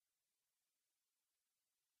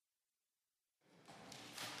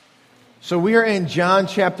So we are in John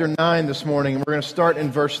chapter 9 this morning, and we're going to start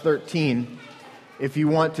in verse 13. If you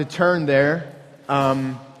want to turn there,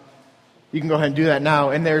 you can go ahead and do that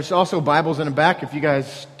now. And there's also Bibles in the back. If you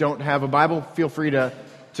guys don't have a Bible, feel free to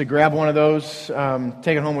grab one of those.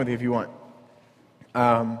 Take it home with you if you want.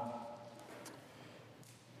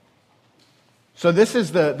 So this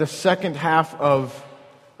is the second half of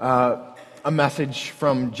a message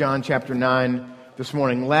from John chapter 9 this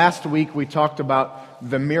morning. Last week we talked about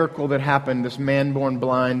the miracle that happened, this man born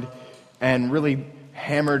blind, and really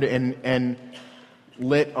hammered and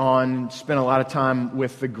lit on, spent a lot of time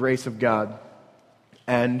with the grace of God.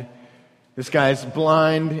 And this guy's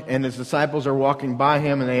blind, and his disciples are walking by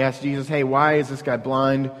him, and they ask Jesus, hey, why is this guy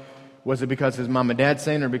blind? Was it because his mom and dad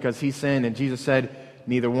sinned, or because he sinned? And Jesus said,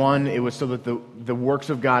 neither one. It was so that the works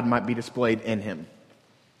of God might be displayed in him.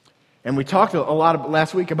 And we talked a lot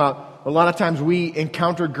last week about a lot of times we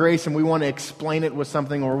encounter grace and we want to explain it with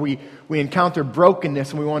something, or we encounter brokenness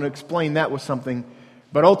and we want to explain that with something.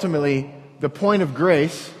 But ultimately, the point of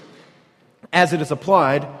grace, as it is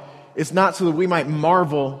applied, is not so that we might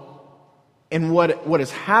marvel in what has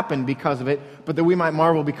happened because of it, but that we might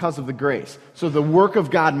marvel because of the grace. So the work of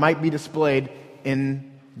God might be displayed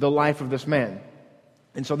in the life of this man.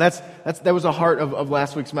 And so that was the heart of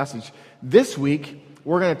last week's message. This week,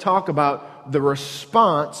 we're going to talk about the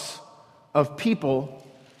response of people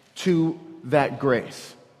to that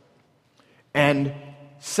grace. And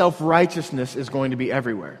self-righteousness is going to be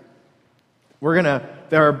everywhere.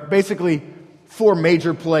 There are basically four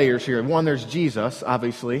major players here. One, there's Jesus,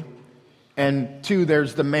 obviously. And two,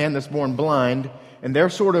 there's the man that's born blind. And they're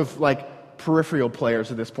sort of like peripheral players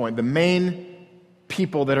at this point. The main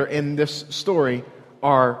people that are in this story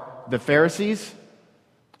are the Pharisees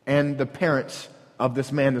and the parents of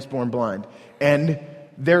this man that's born blind. And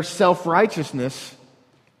their self-righteousness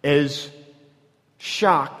is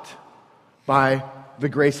shocked by the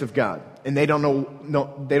grace of God. And they don't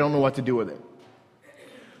know what to do with it.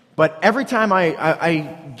 But every time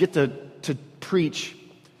I get to preach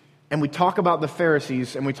and we talk about the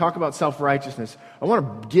Pharisees and we talk about self-righteousness, I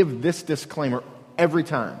want to give this disclaimer every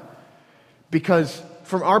time. Because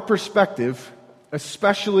from our perspective,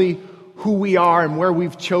 especially who we are and where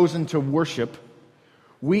we've chosen to worship,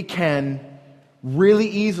 we can really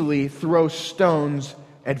easily throw stones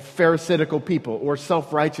at pharisaical people or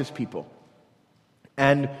self-righteous people.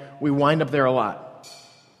 And we wind up there a lot.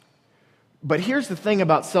 But here's the thing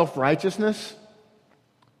about self-righteousness.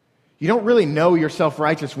 You don't really know you're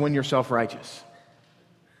self-righteous when you're self-righteous.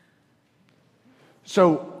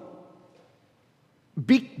 So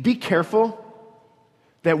be careful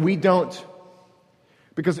that we don't,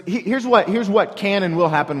 because here's what can and will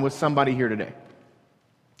happen with somebody here today.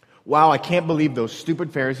 Wow, I can't believe those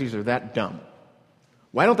stupid Pharisees are that dumb.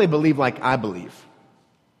 Why don't they believe like I believe?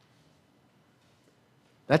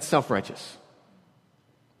 That's self-righteous.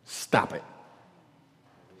 Stop it.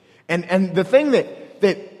 And the thing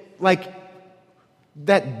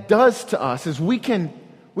that does to us is we can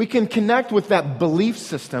connect with that belief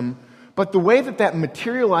system, but the way that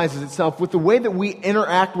materializes itself with the way that we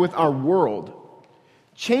interact with our world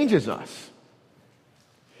changes us.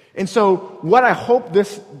 And so what I hope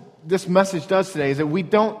this message does today is that we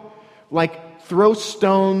don't throw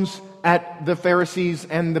stones at the Pharisees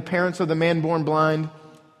and the parents of the man born blind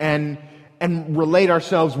and relate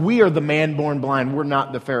ourselves. We are the man born blind. We're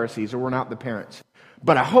not the Pharisees, or we're not the parents.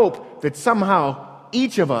 But I hope that somehow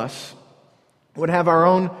each of us would have our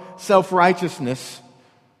own self-righteousness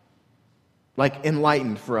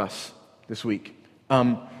enlightened for us this week.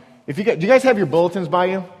 Do you guys have your bulletins by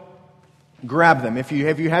you? Grab them if you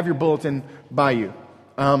have your bulletin by you.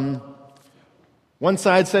 One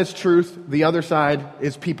side says truth, the other side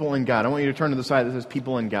is people and God. I want you to turn to the side that says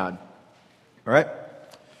people and God. All right?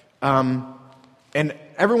 And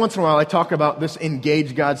every once in a while I talk about this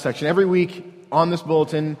Engage God section. Every week on this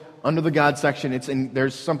bulletin, under the God section,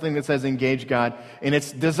 there's something that says Engage God, and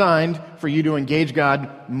it's designed for you to engage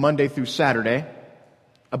God Monday through Saturday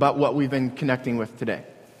about what we've been connecting with today.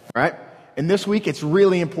 All right? And this week it's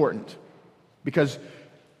really important because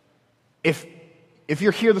if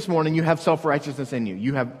you're here this morning, you have self-righteousness in you.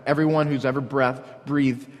 You have everyone who's ever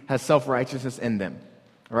breathed has self-righteousness in them.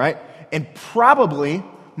 All right? And probably,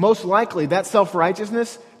 most likely, that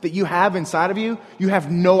self-righteousness that you have inside of you, you have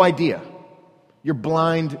no idea. You're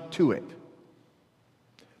blind to it.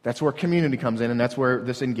 That's where community comes in, and that's where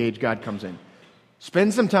this Engage God comes in.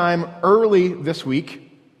 Spend some time early this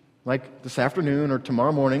week, like this afternoon or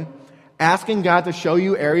tomorrow morning, asking God to show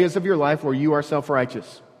you areas of your life where you are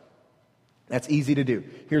self-righteous. That's easy to do.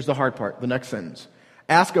 Here's the hard part, the next sentence.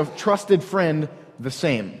 Ask a trusted friend the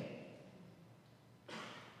same.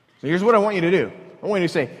 So here's what I want you to do. I want you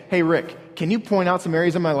to say, hey, Rick, can you point out some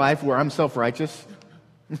areas of my life where I'm self-righteous?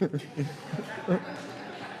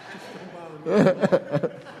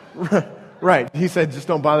 Right. He said, just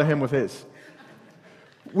don't bother him with his.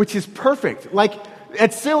 Which is perfect. Like,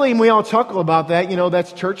 it's silly and we all chuckle about that.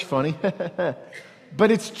 That's church funny.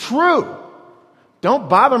 But it's true. Don't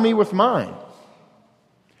bother me with mine.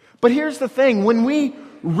 But here's the thing. When we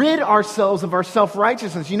rid ourselves of our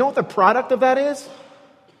self-righteousness, you know what the product of that is?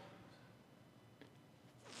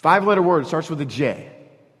 5-letter word. It starts with a J.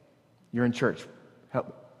 You're in church.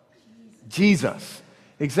 Help. Jesus.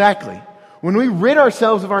 Exactly. When we rid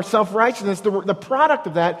ourselves of our self-righteousness, the product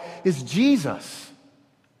of that is Jesus.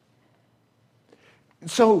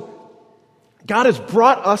 So, God has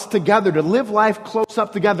brought us together to live life close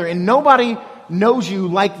up together, and nobody knows you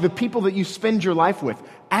like the people that you spend your life with.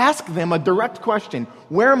 Ask them a direct question: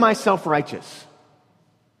 where am I self-righteous?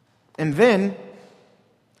 And then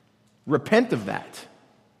repent of that,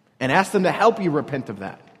 and ask them to help you repent of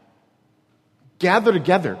that. Gather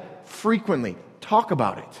together frequently. Talk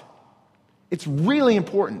about it. It's really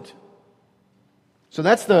important. So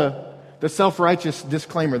that's the self-righteous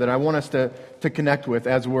disclaimer that I want us to connect with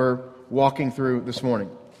as we're walking through this morning.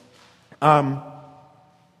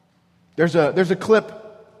 There's a clip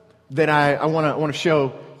that I want to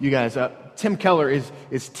show you guys. Tim Keller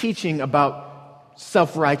is teaching about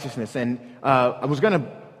self-righteousness, and I was going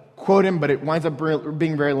to quote him, but it winds up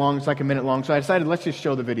being very long. It's like a minute long, so I decided let's just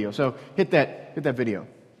show the video. So hit that video.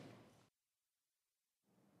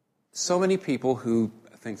 So many people who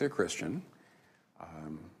think they're Christian,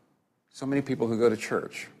 so many people who go to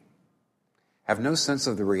church, have no sense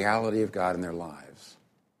of the reality of God in their lives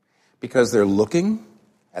because they're looking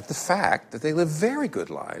at the fact that they live very good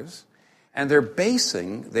lives and they're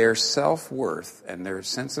basing their self-worth and their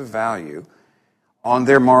sense of value on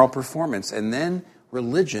their moral performance. And then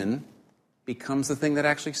religion becomes the thing that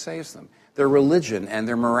actually saves them. Their religion and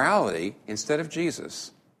their morality, instead of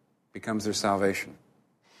Jesus, becomes their salvation.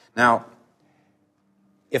 Now,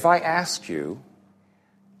 if I asked you,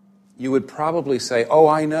 you would probably say, oh,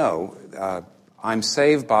 I know, I'm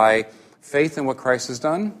saved by faith in what Christ has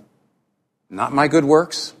done, not my good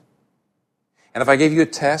works. And if I gave you a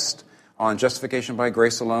test on justification by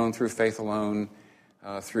grace alone, through faith alone,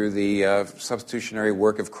 through the substitutionary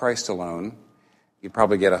work of Christ alone, you'd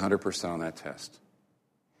probably get 100% on that test.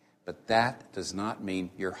 But that does not mean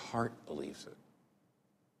your heart believes it.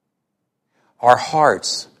 Our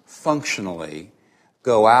hearts functionally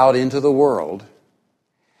go out into the world,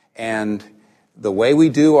 and the way we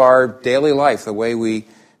do our daily life, the way we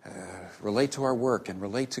relate to our work and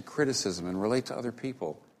relate to criticism and relate to other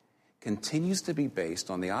people, continues to be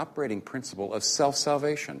based on the operating principle of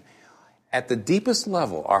self-salvation. At the deepest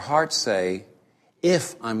level, our hearts say,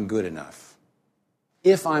 if I'm good enough,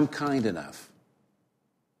 if I'm kind enough,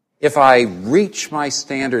 if I reach my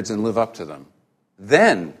standards and live up to them,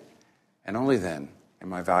 then, and only then,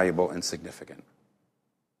 am I valuable and significant.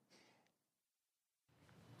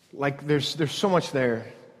 Like there's so much there.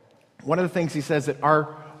 One of the things he says that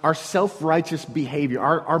our self-righteous behavior,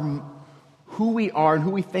 our who we are and who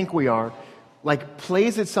we think we are, like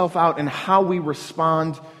plays itself out in how we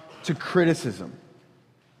respond to criticism.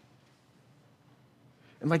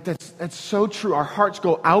 And like that's so true. Our hearts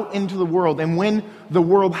go out into the world, and when the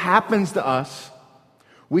world happens to us,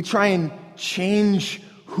 we try and change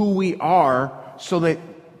who we are so that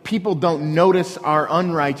people don't notice our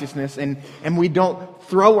unrighteousness, and we don't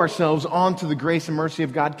throw ourselves onto the grace and mercy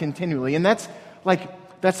of God continually. And that's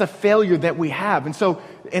a failure that we have. And so,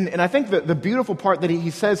 and I think the beautiful part that he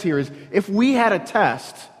says here is, if we had a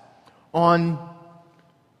test on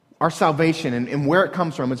our salvation and where it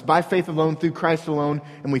comes from, it's by faith alone, through Christ alone,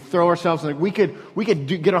 and we throw ourselves in it, we could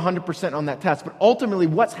get 100% on that test. But ultimately,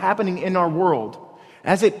 what's happening in our world,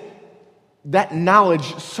 that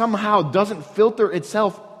knowledge somehow doesn't filter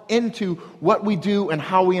itself into what we do and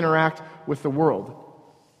how we interact with the world.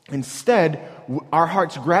 Instead, our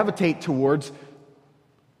hearts gravitate towards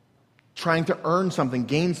trying to earn something,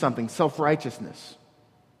 gain something, self-righteousness.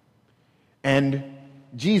 And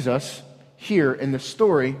Jesus, here in the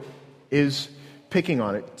story, is picking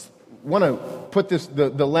on it. I want to put this, the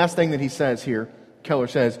last thing that he says here, Keller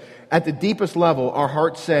says, at the deepest level, our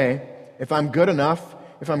hearts say, if I'm good enough,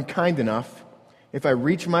 if I'm kind enough, if I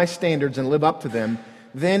reach my standards and live up to them,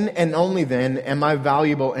 then and only then am I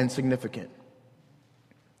valuable and significant.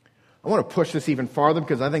 I want to push this even farther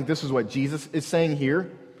because I think this is what Jesus is saying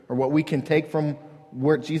here, or what we can take from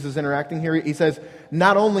where Jesus is interacting here. He says,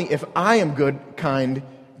 not only if I am good, kind,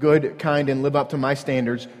 and live up to my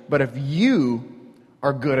standards, but if you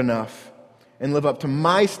are good enough and live up to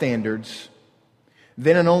my standards,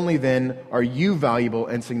 then and only then are you valuable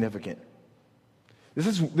and significant.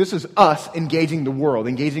 This is us engaging the world,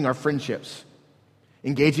 engaging our friendships,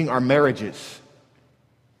 engaging our marriages,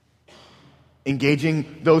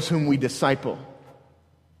 engaging those whom we disciple,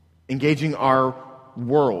 engaging our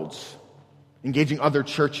worlds, engaging other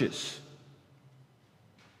churches.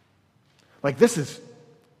 Like, this is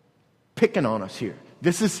picking on us here.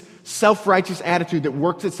 This is self-righteous attitude that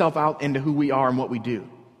works itself out into who we are and what we do.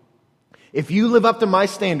 If you live up to my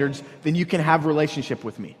standards, then you can have relationship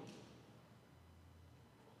with me.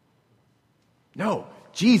 No,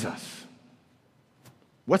 Jesus.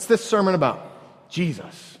 What's this sermon about?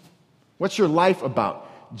 Jesus. What's your life about?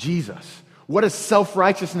 Jesus. What is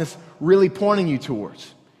self-righteousness really pointing you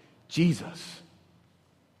towards? Jesus.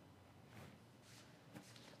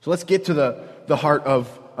 So let's get to the heart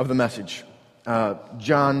of the message.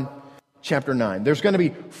 John chapter 9. There's going to be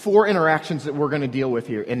 4 interactions that we're going to deal with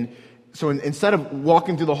here. And so instead of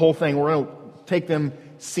walking through the whole thing, we're going to take them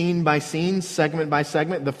scene by scene, segment by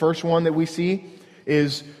segment. The first one that we see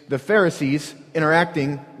is the Pharisees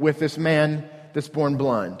interacting with this man that's born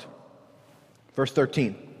blind. Verse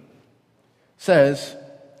 13 says,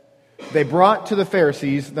 they brought to the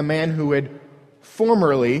Pharisees the man who had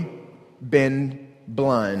formerly been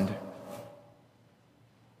blind.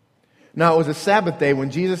 Now it was a Sabbath day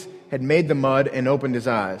when Jesus had made the mud and opened his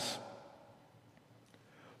eyes.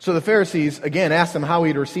 So the Pharisees again asked him how he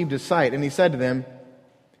had received his sight, and he said to them,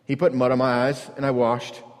 he put mud on my eyes, and I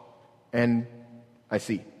washed, and I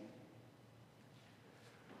see.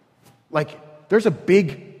 Like, there's a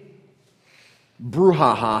big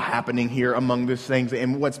brouhaha happening here among these things,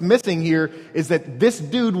 and what's missing here is that this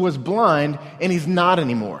dude was blind, and he's not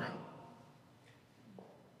anymore.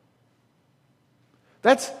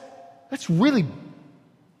 That's really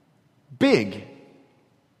big.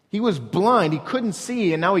 He was blind, he couldn't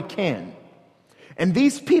see, and now he can. And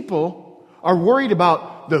these people are worried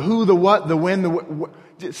about the who, the what, the when, the what.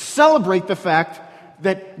 Celebrate the fact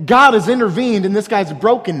that God has intervened in this guy's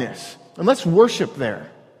brokenness. And let's worship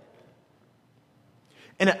there.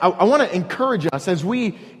 And I want to encourage us as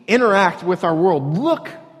we interact with our world, look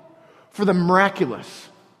for the miraculous.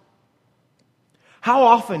 How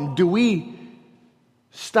often do we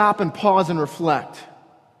stop and pause and reflect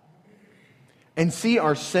and see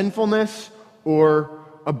our sinfulness or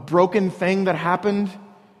a broken thing that happened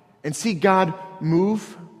and see God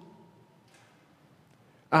move?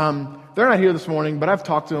 They're not here this morning, but I've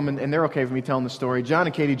talked to them and they're okay with me telling the story. John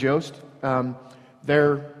and Katie Jost,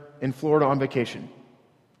 they're in Florida on vacation.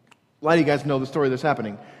 A lot of you guys know the story that's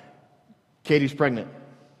happening. Katie's pregnant.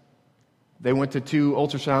 They went to 2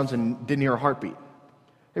 ultrasounds and didn't hear a heartbeat.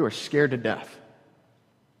 They were scared to death.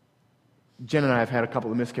 Jen and I have had a couple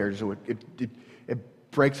of miscarriages, so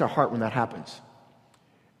it breaks our heart when that happens.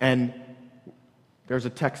 And there's a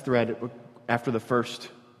text thread after the first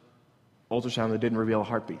ultrasound that didn't reveal a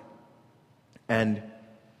heartbeat. And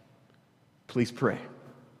please pray.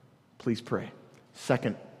 Please pray.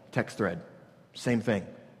 Second text thread, same thing.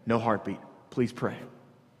 No heartbeat. Please pray.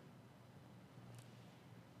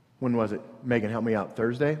 When was it? Megan, help me out.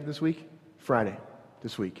 Thursday this week? Friday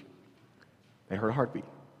this week. They heard a heartbeat.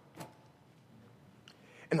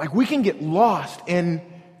 And we can get lost in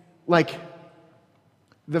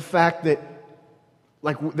the fact that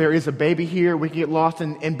there is a baby here. We can get lost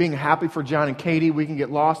in being happy for John and Katie. We can get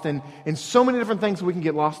lost in so many different things we can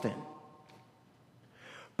get lost in.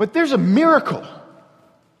 But there's a miracle.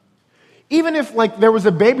 Even if there was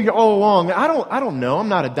a baby all along, I don't know, I'm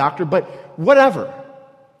not a doctor, but whatever.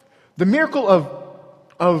 The miracle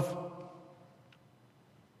of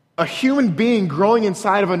a human being growing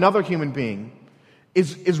inside of another human being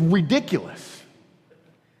is ridiculous.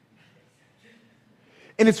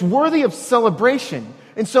 And it's worthy of celebration.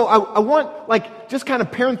 And so I want, just kind of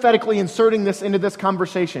parenthetically inserting this into this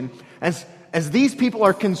conversation, as these people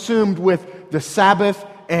are consumed with the Sabbath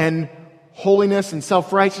and holiness and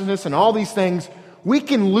self-righteousness and all these things, we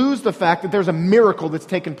can lose the fact that there's a miracle that's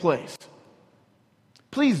taken place.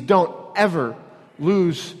 Please don't ever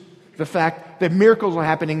lose the fact that miracles are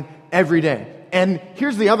happening every day. And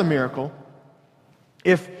here's the other miracle.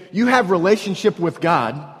 If you have relationship with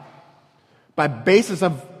God by basis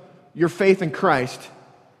of your faith in Christ,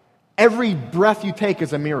 every breath you take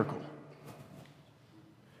is a miracle.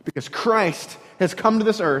 Because Christ has come to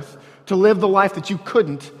this earth to live the life that you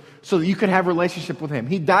couldn't, so that you could have relationship with Him.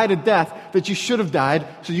 He died a death that you should have died,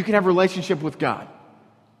 so you can have relationship with God.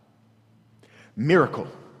 Miracle.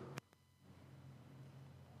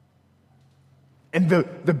 And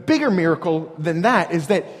the bigger miracle than that is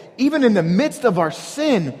that even in the midst of our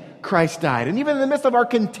sin, Christ died. And even in the midst of our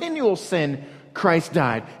continual sin, Christ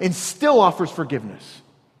died and still offers forgiveness.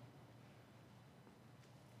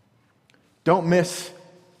 Don't miss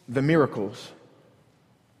the miracles.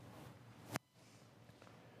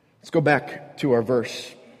 Let's go back to our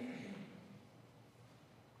verse.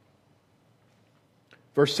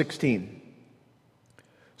 Verse 16.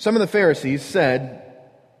 Some of the Pharisees said,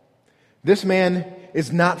 "This man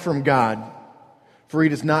is not from God, for he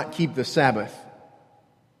does not keep the Sabbath."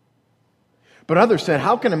 But others said,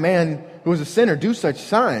 "How can a man who is a sinner do such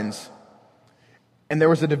signs?" And there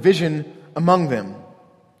was a division among them.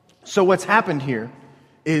 So what's happened here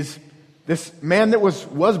is this man that was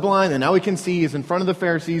blind and now he can see is in front of the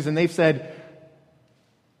Pharisees, and they've said,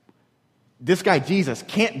 this guy Jesus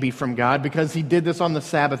can't be from God because he did this on the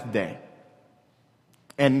Sabbath day.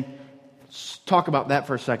 And let's talk about that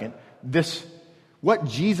for a second. What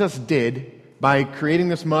Jesus did by creating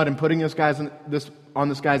this mud and putting this on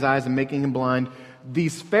this guy's eyes and making him blind,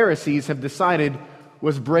 these Pharisees have decided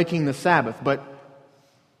was breaking the Sabbath. But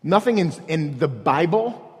nothing in the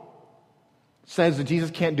Bible says that Jesus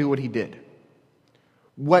can't do what he did.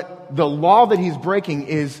 What the law that he's breaking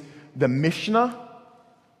is the Mishnah.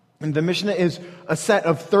 And the Mishnah is a set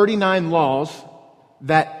of 39 laws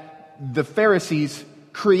that the Pharisees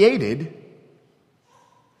created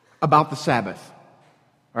about the Sabbath.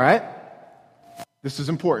 All right? This is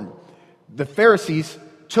important. The Pharisees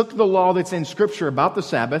took the law that's in Scripture about the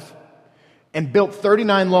Sabbath and built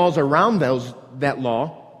 39 laws around that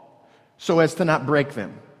law so as to not break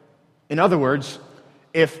them. In other words,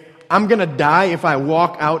 if I'm going to die if I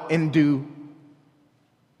walk out into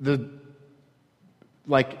the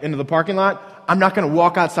parking lot, I'm not going to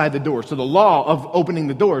walk outside the door. So the law of opening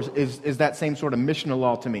the doors is that same sort of Mishnah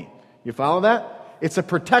law to me. You follow that? It's a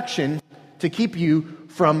protection to keep you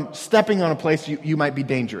from stepping on a place you might be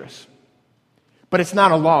dangerous. But it's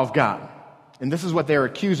not a law of God. And this is what they're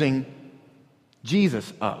accusing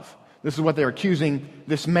Jesus of. This is what they're accusing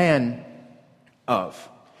this man of.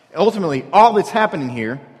 Ultimately, all that's happening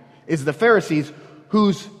here is the Pharisees,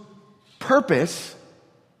 whose purpose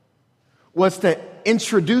was to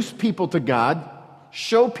introduce people to God,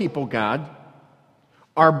 show people God,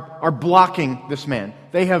 are blocking this man.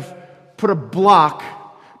 They have put a block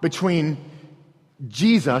between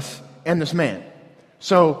Jesus and this man.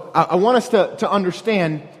 So I want us to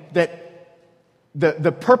understand that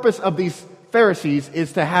the purpose of these Pharisees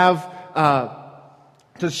is to have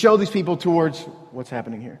to show these people towards what's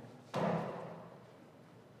happening here.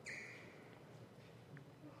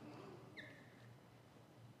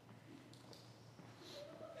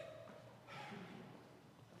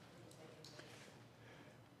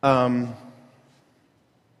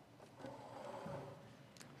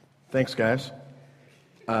 Thanks, guys.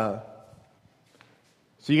 So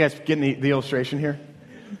you guys getting the illustration here?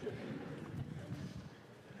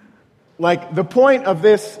 Like, the point of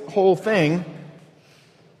this whole thing,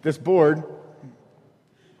 this board,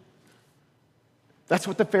 that's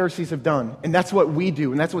what the Pharisees have done. And that's what we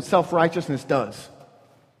do. And that's what self-righteousness does.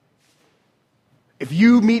 If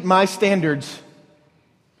you meet my standards,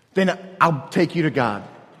 then I'll take you to God.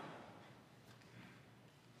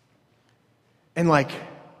 And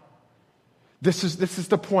this is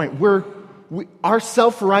the point. Our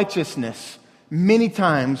self-righteousness many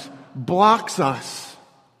times blocks us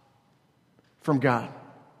from God.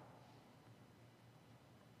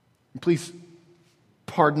 And please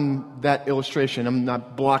pardon that illustration. I'm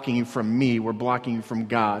not blocking you from me. We're blocking you from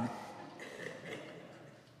God.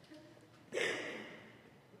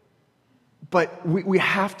 But we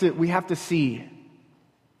have to see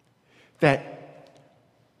that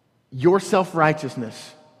your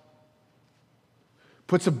self-righteousness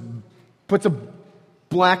puts a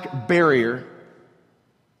black barrier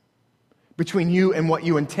between you and what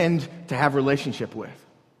you intend to have relationship with.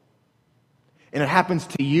 And it happens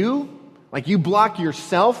to you, like you block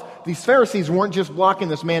yourself. These Pharisees weren't just blocking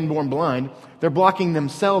this man born blind, they're blocking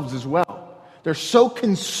themselves as well. They're so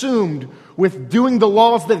consumed with doing the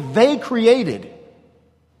laws that they created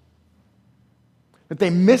that they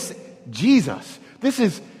miss Jesus. This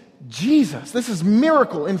is Jesus. This is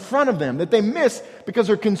miracle in front of them that they miss because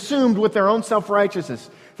they're consumed with their own self-righteousness.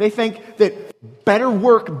 They think that better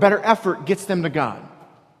work, better effort gets them to God.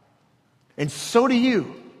 And so do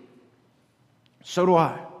you. So do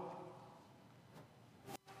I.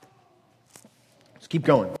 Let's keep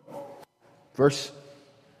going. Verse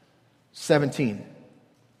 17.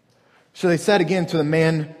 So they said again to the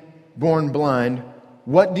man born blind,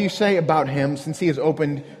 "What do you say about him since he has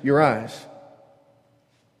opened your eyes?"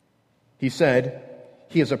 He said,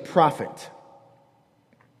 "He is a prophet."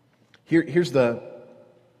 Here's the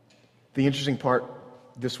interesting part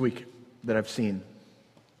this week that I've seen.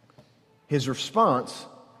 his response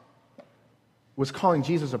was calling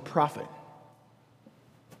Jesus a prophet.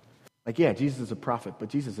 Like, yeah, Jesus is a prophet, but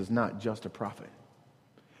Jesus is not just a prophet.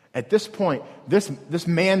 At this point, this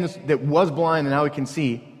man that was blind and now he can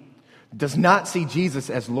see does not see Jesus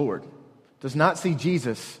as Lord, does not see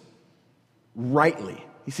Jesus rightly.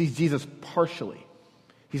 He sees Jesus partially.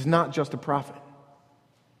 He's not just a prophet.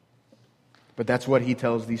 But that's what he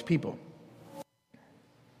tells these people.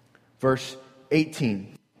 Verse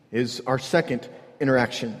 18 is our second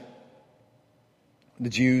interaction. The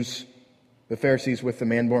Jews, the Pharisees with the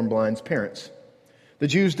man born blind's parents. The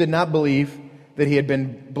Jews did not believe that he had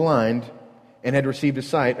been blind and had received his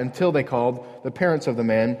sight until they called the parents of the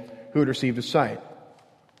man who had received his sight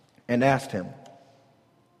and asked him,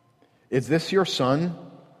 "Is this your son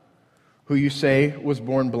who you say was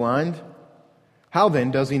born blind? How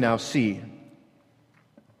then does he now see?"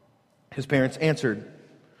 His parents answered,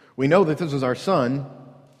 "We know that this is our son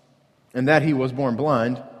and that he was born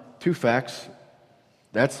blind. Two facts.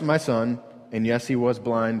 That's my son, and yes, he was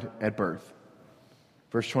blind at birth."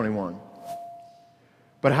 Verse 21.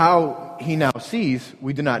 "But how he now sees,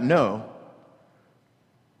 we do not know,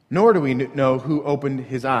 nor do we know who opened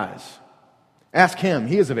his eyes. Ask him,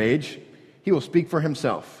 he is of age. He will speak for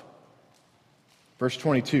himself." Verse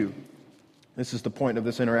 22. This is the point of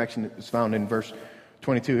this interaction that is found in verse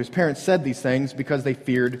 22. His parents said these things because they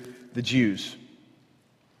feared the Jews.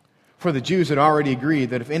 For the Jews had already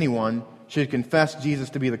agreed that if anyone should confess Jesus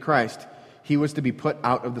to be the Christ, he was to be put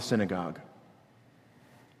out of the synagogue.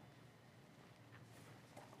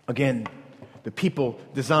 Again, the people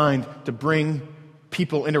designed to bring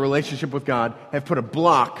people into relationship with God have put a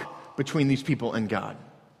block between these people and God.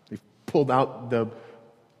 They've pulled out the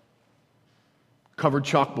covered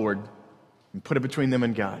chalkboard and put it between them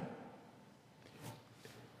and God.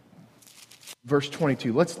 Verse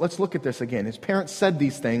 22. Let's look at this again. His parents said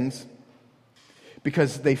these things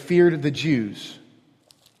because they feared the Jews.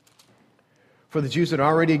 For the Jews had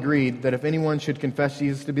already agreed that if anyone should confess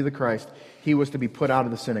Jesus to be the Christ, he was to be put out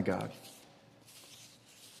of the synagogue.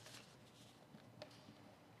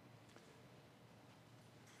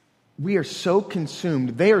 They are so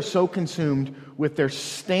consumed with their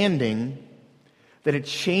standing that it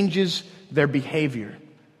changes their behavior.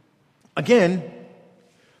 Again,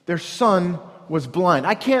 their son was blind.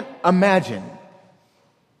 I can't imagine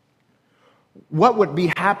what would be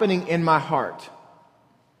happening in my heart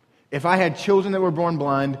if I had children that were born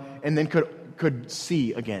blind and then could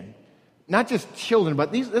see again. Not just children,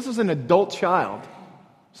 but this is an adult child.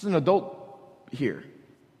 This is an adult here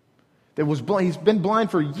that was blind. He's been blind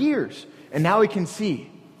for years, and now he can see.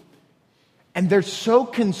 And they're so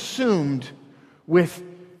consumed with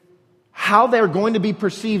how they're going to be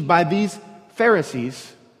perceived by these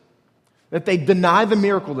Pharisees that they deny the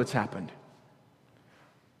miracle that's happened.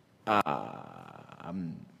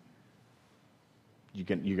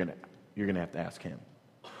 You're gonna have to ask him.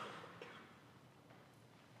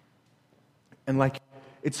 And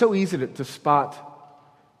it's so easy to spot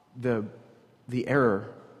the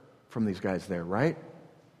error from these guys there, right?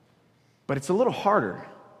 But it's a little harder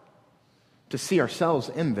to see ourselves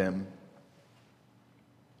in them.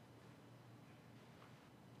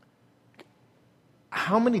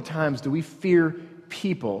 How many times do we fear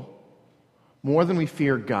people more than we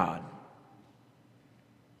fear God?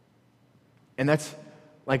 And that's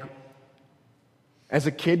like, as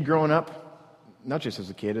a kid growing up, not just as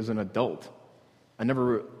a kid, as an adult,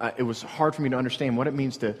 it was hard for me to understand what it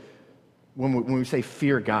means to, when we say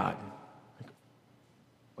fear God.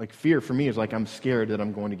 Like fear for me is like I'm scared that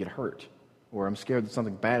I'm going to get hurt, or I'm scared that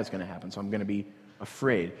something bad is going to happen, so I'm going to be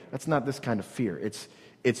afraid. That's not this kind of fear.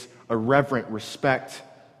 It's a reverent respect,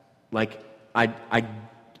 like I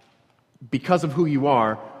because of who you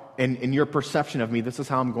are and your perception of me, this is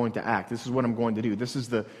how I'm going to act. This is what I'm going to do. This is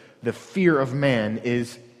the fear of man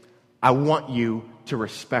is, I want you to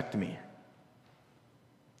respect me.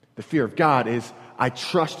 The fear of God is, I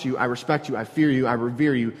trust you, I respect you, I fear you, I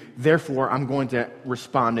revere you, therefore I'm going to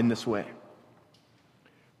respond in this way.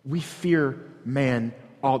 We fear man.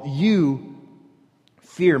 You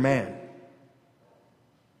fear man.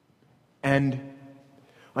 And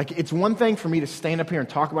it's one thing for me to stand up here and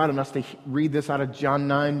talk about it, and us to read this out of John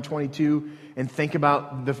 9:22 and think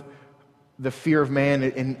about the fear of man,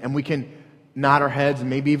 and we can nod our heads and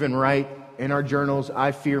maybe even write in our journals,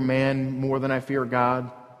 I fear man more than I fear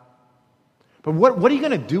God. But what are you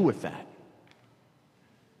going to do with that?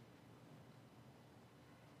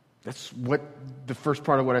 That's what the first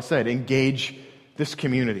part of what I said, engage this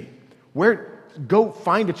community. Go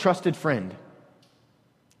find a trusted friend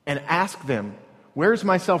and ask them, where's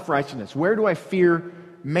my self-righteousness? Where do I fear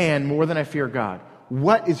man more than I fear God?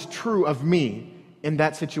 what is true of me in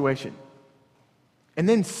that situation. And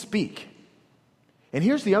then speak. And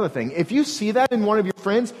here's the other thing. If you see that in one of your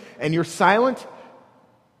friends and you're silent,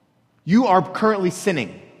 you are currently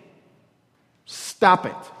sinning. Stop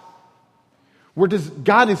it.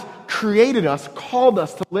 God has created us, called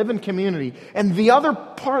us to live in community. And the other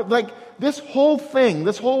part, like this whole thing,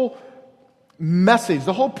 this whole message,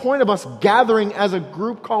 the whole point of us gathering as a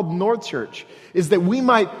group called North Church is that we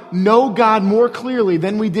might know God more clearly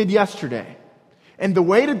than we did yesterday. And the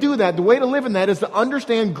way to do that, the way to live in that is to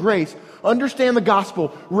understand grace, understand the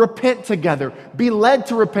gospel, repent together, be led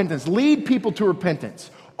to repentance, lead people to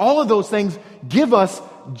repentance. All of those things give us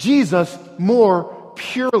Jesus more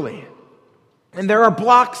purely. And there are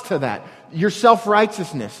blocks to that. Your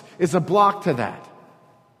self-righteousness is a block to that.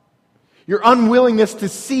 Your unwillingness to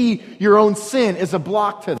see your own sin is a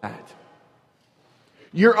block to that.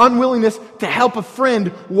 Your unwillingness to help a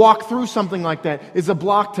friend walk through something like that is a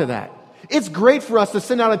block to that. It's great for us to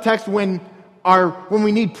send out a text when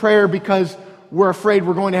we need prayer because we're afraid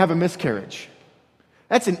we're going to have a miscarriage.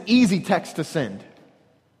 That's an easy text to send.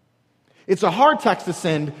 It's a hard text to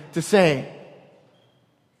send to say,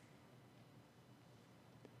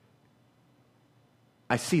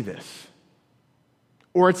 I see this.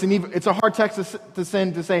 Or it's a hard text to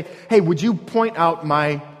send to say, hey, would you point out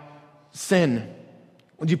my sin?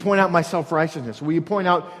 Would you point out my self-righteousness? Will you point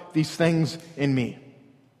out these things in me?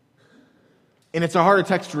 And it's a harder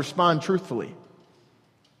text to respond truthfully.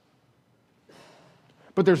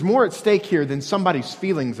 But there's more at stake here than somebody's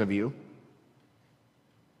feelings of you.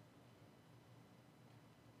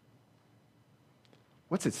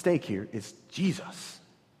 What's at stake here is Jesus.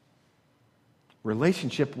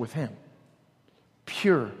 Relationship with Him.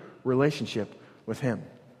 Pure relationship with Him.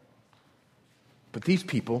 But these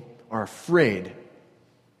people are afraid.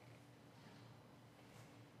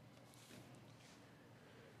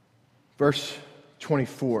 Verse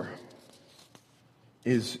 24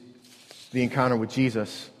 is the encounter with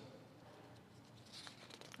Jesus.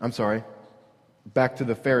 Back to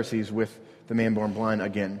the Pharisees with the man born blind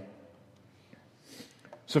again.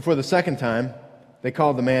 So for the second time, they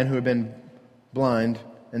called the man who had been blind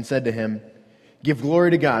and said to him, "Give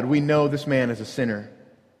glory to God. We know this man is a sinner."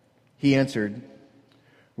 He answered,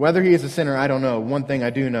 "Whether he is a sinner, I don't know. One thing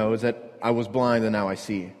I do know is that I was blind and now I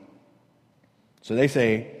see." So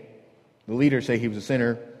the leaders say he was a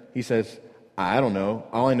sinner. He says, "I don't know.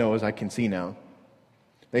 All I know is I can see now."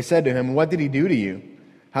 They said to him, "What did he do to you?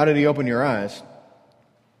 How did he open your eyes?"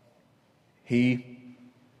 He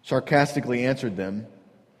sarcastically answered them.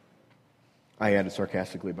 I added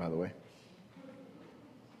sarcastically, by the way.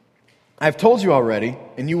 "I've told you already,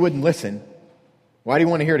 and you wouldn't listen. Why do you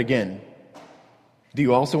want to hear it again? Do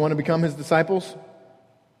you also want to become his disciples?"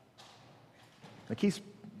 Like he's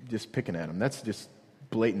just picking at him. That's just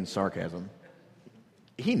blatant sarcasm.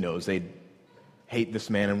 He knows they'd hate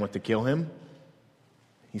this man and want to kill him.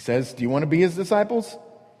 He says, "Do you want to be his disciples?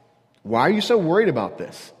 Why are you so worried about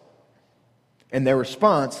this?" And their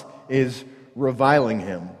response is reviling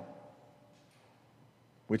him,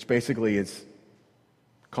 which basically is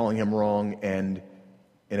calling him wrong and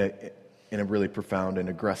in a really profound and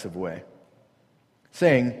aggressive way.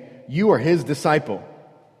 Saying, "You are his disciple.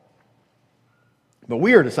 But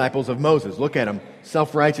we are disciples of Moses." Look at them,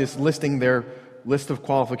 self-righteous, listing their list of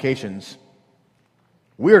qualifications.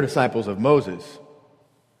 We are disciples of Moses.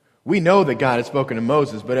 We know that God has spoken to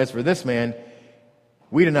Moses, but as for this man,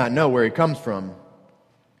 we do not know where he comes from.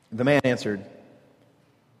 The man answered,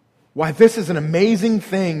 "Why, this is an amazing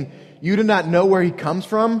thing. You do not know where he comes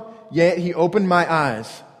from, yet he opened my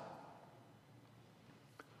eyes."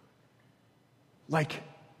 Like,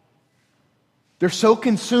 they're so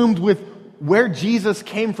consumed with where Jesus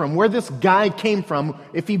came from, where this guy came from,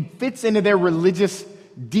 if he fits into their religious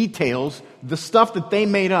details, the stuff that they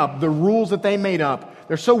made up, the rules that they made up,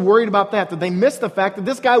 they're so worried about that they miss the fact that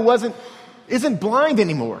this guy isn't blind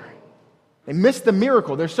anymore. They miss the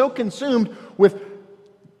miracle. They're so consumed with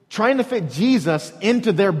trying to fit Jesus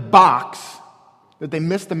into their box that they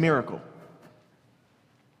miss the miracle.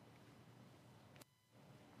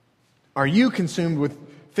 Are you consumed with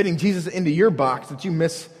fitting Jesus into your box that you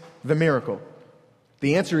miss the miracle?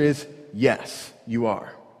 The answer is yes, you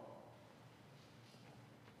are.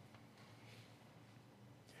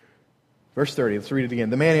 Verse 30, let's read it again.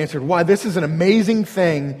 The man answered, "Why, this is an amazing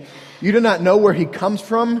thing. You do not know where he comes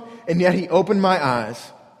from, and yet he opened my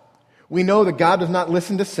eyes. We know that God does not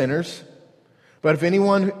listen to sinners, but if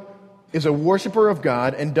anyone is a worshiper of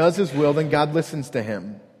God and does his will, then God listens to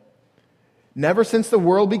him. Never since the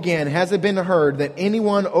world began has it been heard that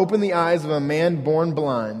anyone opened the eyes of a man born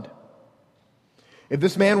blind. If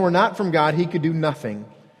this man were not from God, he could do nothing.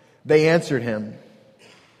 They answered him,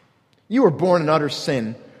 you were born in utter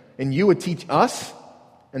sin, and you would teach us?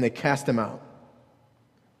 And they cast him out.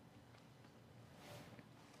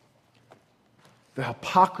 The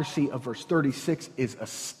hypocrisy of verse 36 is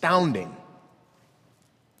astounding.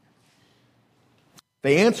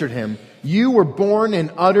 They answered him, you were born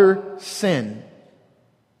in utter sin,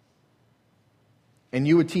 and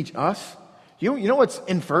you would teach us? You know what's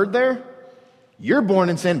inferred there? You're born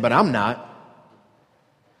in sin, but I'm not.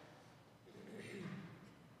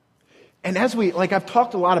 And as I've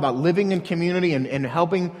talked a lot about living in community and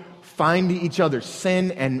helping find each other's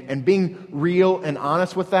sin and being real and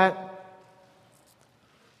honest with that,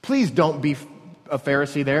 please don't be a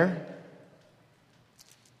Pharisee there.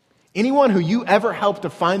 Anyone who you ever help to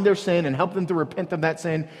find their sin and help them to repent of that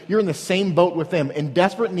sin, you're in the same boat with them, in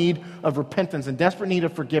desperate need of repentance and desperate need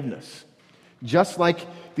of forgiveness, just like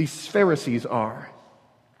these Pharisees are.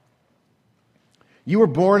 You were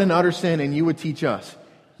born in utter sin and you would teach us.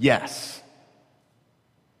 Yes.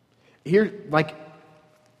 Here,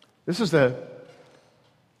 this was 2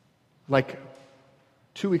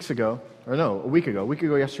 weeks ago, or no, a week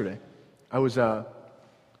ago yesterday, I was at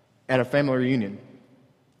a family reunion,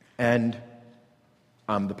 and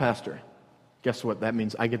I'm the pastor. Guess what that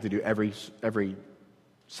means? I get to do every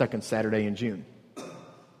second Saturday in June.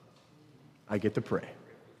 I get to pray.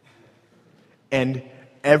 And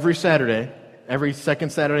every Saturday, every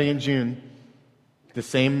second Saturday in June, the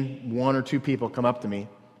same one or two people come up to me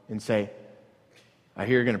and say, I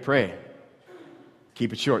hear you're going to pray.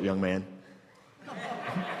 Keep it short, young man.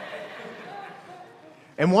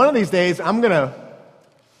 And one of these days, I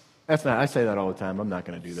say that all the time. I'm not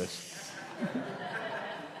going to do this.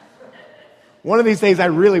 One of these days, I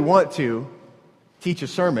really want to teach a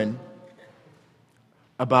sermon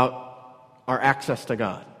about our access to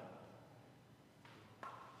God.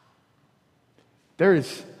 There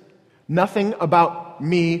is nothing about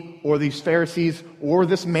me or these Pharisees or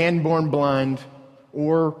this man born blind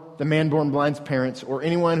or the man born blind's parents or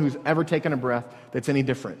anyone who's ever taken a breath that's any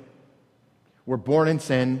different. We're born in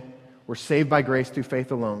sin. We're saved by grace through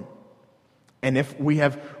faith alone. And if we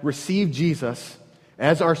have received Jesus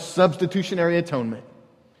as our substitutionary atonement,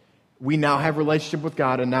 we now have relationship with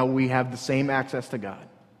God, and now we have the same access to God.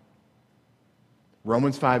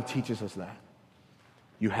 Romans 5 teaches us that.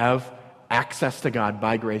 You have access to God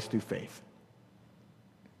by grace through faith.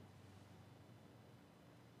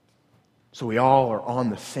 So we all are on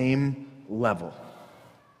the same level.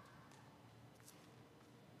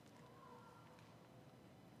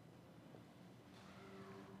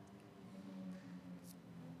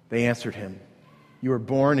 They answered him, you were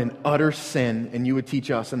born in utter sin, and you would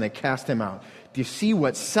teach us, and they cast him out. Do you see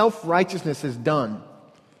what self-righteousness has done?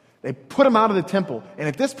 They put him out of the temple, and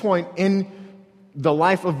at this point in the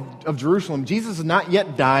life of Jerusalem, Jesus has not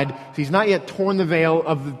yet died. He's not yet torn the veil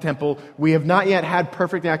of the temple. We have not yet had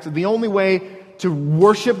perfect access. The only way to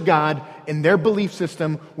worship God in their belief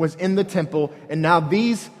system was in the temple, and now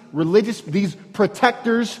these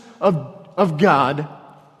protectors of God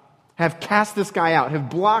have cast this guy out, have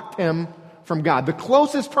blocked him from God. The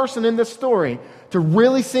closest person in this story to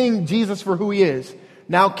really seeing Jesus for who he is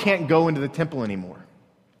now can't go into the temple anymore.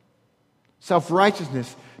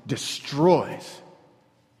 Self-righteousness destroys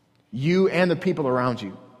you and the people around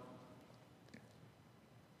you.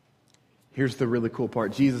 Here's the really cool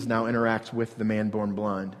part. Jesus now interacts with the man born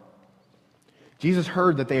blind. Jesus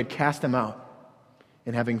heard that they had cast him out,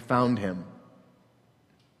 and having found him.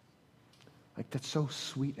 That's so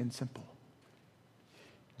sweet and simple.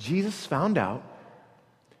 Jesus found out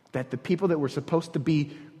that the people that were supposed to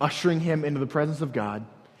be ushering him into the presence of God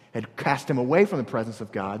had cast him away from the presence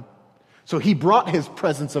of God. So he brought his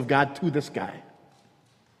presence of God to this guy.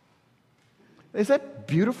 Is that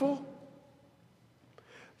beautiful?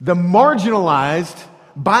 The marginalized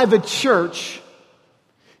by the church,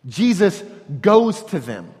 Jesus goes to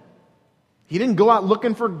them. He didn't go out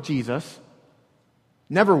looking for Jesus.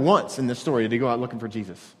 Never once in this story did he go out looking for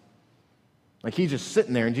Jesus. He's just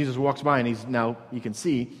sitting there and Jesus walks by and he's now, you can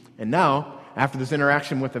see, and now, after this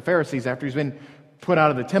interaction with the Pharisees, after he's been put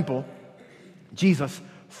out of the temple, Jesus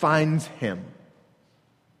finds him.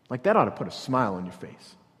 That ought to put a smile on your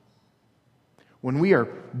face. When we are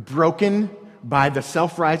broken by the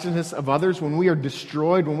self-righteousness of others, when we are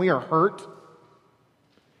destroyed, when we are hurt,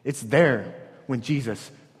 it's there when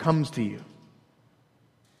Jesus comes to you.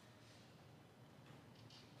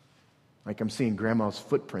 I'm seeing Grandma's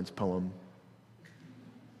Footprints poem.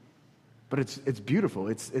 But it's beautiful.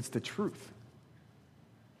 It's the truth.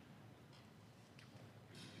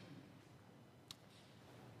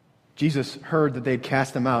 Jesus heard that they'd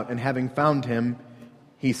cast him out, and having found him,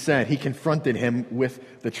 he confronted him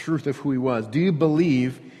with the truth of who he was. Do you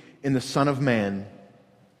believe in the Son of Man?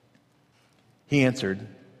 He answered,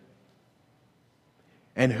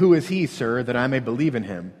 and who is he, sir, that I may believe in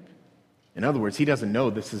him? In other words, he doesn't know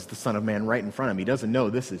this is the Son of Man right in front of him. He doesn't know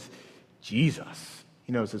this is Jesus.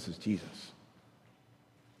 He knows this is Jesus.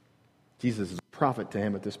 Jesus is a prophet to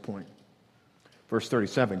him at this point. Verse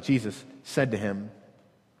 37, Jesus said to him,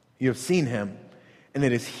 you have seen him, and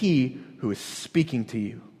it is he who is speaking to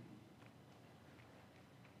you.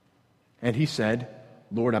 And he said,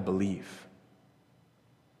 Lord, I believe.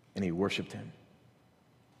 And he worshiped him.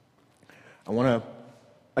 I want to,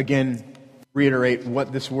 again, reiterate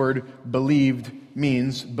what this word believed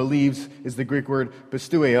means. Believes is the Greek word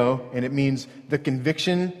pisteuo, and it means the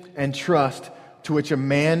conviction and trust to which a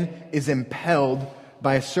man is impelled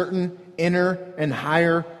by a certain inner and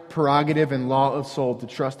higher prerogative and law of soul to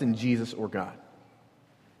trust in Jesus or God.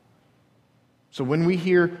 So when we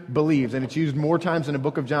hear believes, and it's used more times in the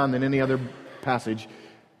book of John than any other passage,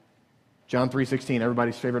 John 3:16,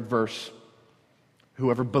 everybody's favorite verse,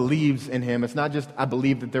 whoever believes in him, it's not just I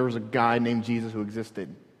believe that there was a guy named Jesus who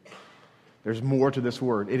existed. There's more to this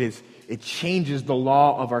word. It changes the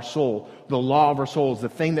law of our soul. The law of our soul is the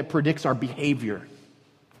thing that predicts our behavior,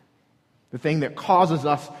 the thing that causes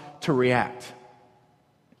us to react.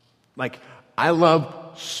 Like, I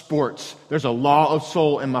love sports. There's a law of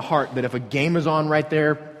soul in my heart that if a game is on right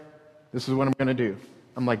there, this is what I'm going to do.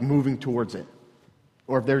 I'm like moving towards it.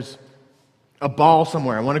 Or if there's a ball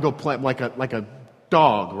somewhere, I want to go play like a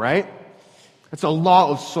dog, right? It's a law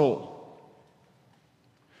of soul.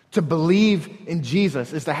 To believe in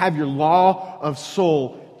Jesus is to have your law of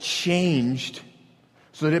soul changed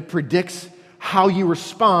so that it predicts how you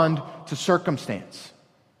respond to circumstance.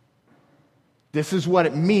 This is what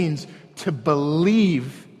it means to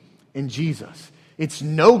believe in Jesus. It's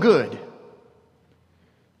no good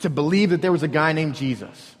to believe that there was a guy named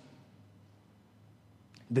Jesus.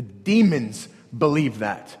 The demons believe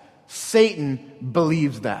that. Satan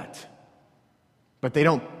believes that. But they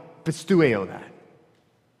don't pisteuo that.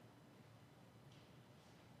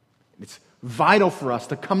 It's vital for us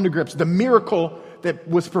to come to grips. The miracle that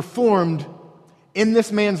was performed in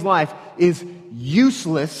this man's life is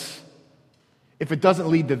useless if it doesn't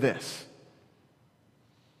lead to this.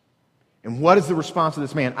 And what is the response of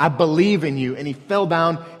this man? I believe in you. And he fell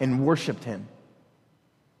down and worshiped him.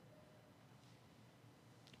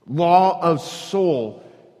 Law of soul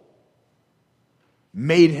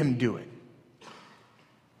made him do it.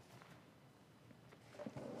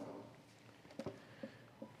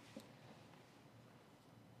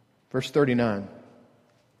 Verse 39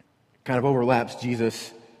 kind of overlaps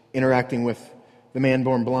Jesus interacting with the man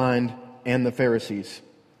born blind and the Pharisees.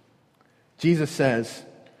 Jesus says,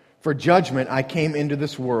 for judgment I came into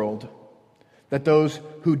this world, that those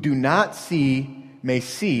who do not see may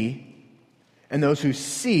see, and those who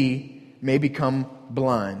see may become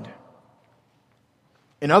blind.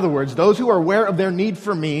 In other words, those who are aware of their need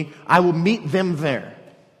for me, I will meet them there.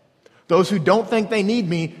 Those who don't think they need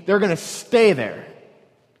me, they're going to stay there.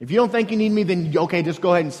 If you don't think you need me, then okay, just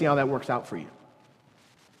go ahead and see how that works out for you.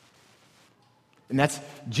 And that's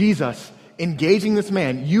Jesus engaging this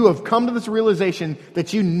man. You have come to this realization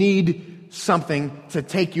that you need something to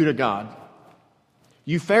take you to God.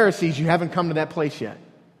 You Pharisees, you haven't come to that place yet.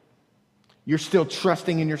 You're still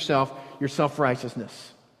trusting in yourself, your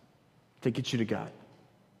self-righteousness to get you to God.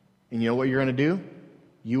 And you know what you're going to do?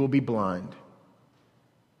 You will be blind.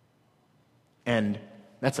 And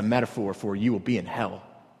that's a metaphor for you will be in hell.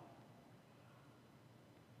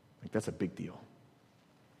 Like, that's a big deal.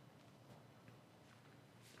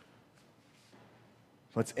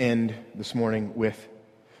 Let's end this morning with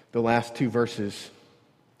the last two verses.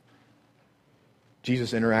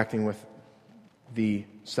 Jesus interacting with the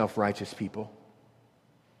self-righteous people.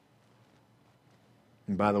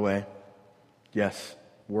 And by the way, yes,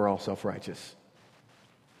 we're all self-righteous.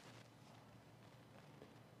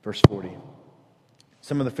 Verse 40.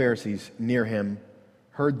 Some of the Pharisees near him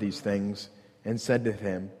heard these things and said to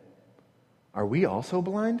him, are we also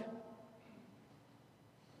blind?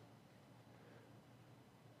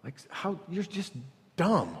 Like, how? You're just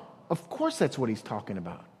dumb. Of course that's what he's talking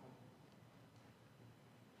about.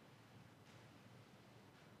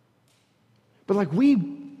 But like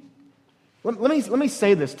let me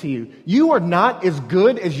say this to you. You are not as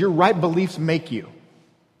good as your right beliefs make you.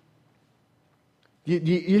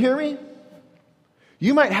 You hear me?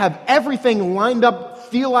 You might have everything lined up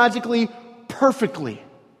theologically perfectly.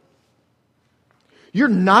 You're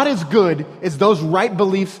not as good as those right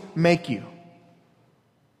beliefs make you.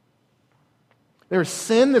 There's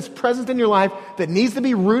sin that's present in your life that needs to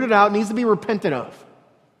be rooted out, needs to be repented of.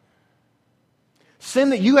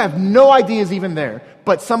 Sin that you have no idea is even there,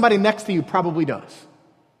 but somebody next to you probably does.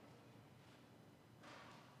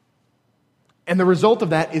 And the result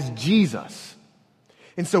of that is Jesus.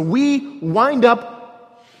 And so we wind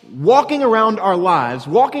up walking around our lives,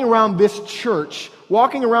 walking around this church,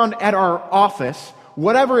 walking around at our office,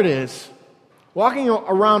 whatever it is, walking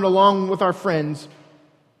around along with our friends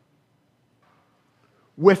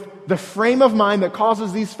with the frame of mind that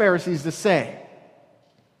causes these Pharisees to say,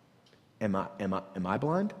 Am I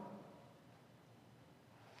blind?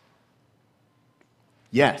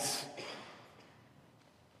 Yes.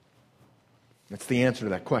 That's the answer to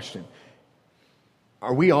that question.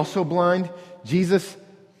 Are we also blind? Jesus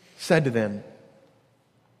said to them,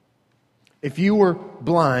 if you were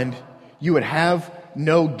blind, you would have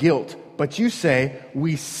no guilt. But you say,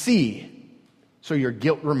 we see, so your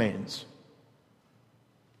guilt remains.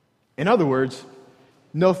 In other words,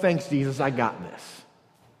 no thanks, Jesus, I got this.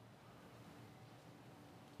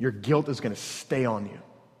 Your guilt is going to stay on you.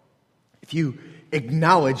 If you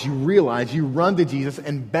acknowledge, you realize, you run to Jesus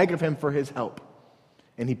and beg of him for his help,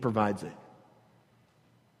 and he provides it.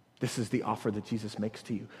 This is the offer that Jesus makes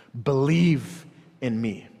to you. Believe in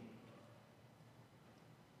me.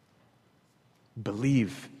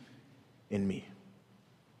 Believe in me.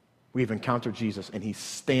 We've encountered Jesus, and he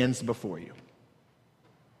stands before you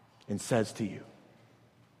and says to you,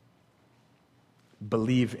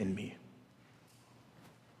 believe in me.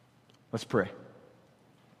 Let's pray.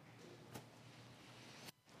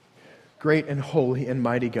 Great and holy and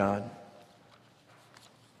mighty God,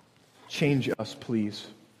 change us, please.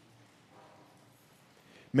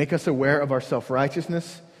 Make us aware of our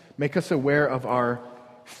self-righteousness. Make us aware of our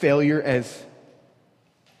failure as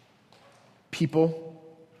people.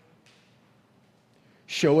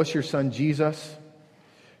 Show us your Son, Jesus.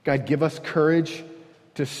 God, give us courage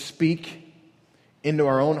to speak into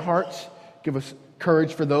our own hearts. Give us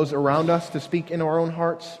courage for those around us to speak into our own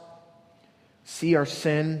hearts. See our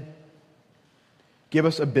sin. Give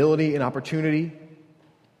us ability and opportunity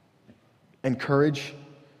and courage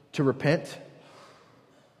to repent.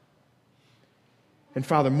 And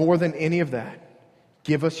Father, more than any of that,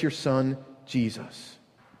 give us your Son, Jesus.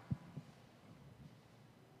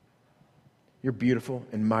 You're beautiful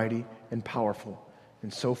and mighty and powerful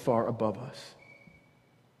and so far above us.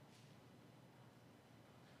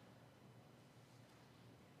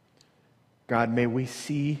 God, may we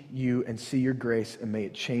see you and see your grace, and may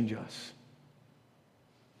it change us.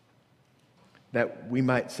 That we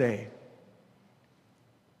might say,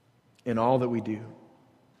 in all that we do,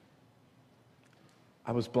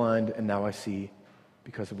 I was blind and now I see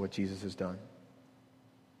because of what Jesus has done.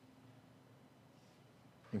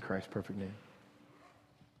 In Christ's perfect name.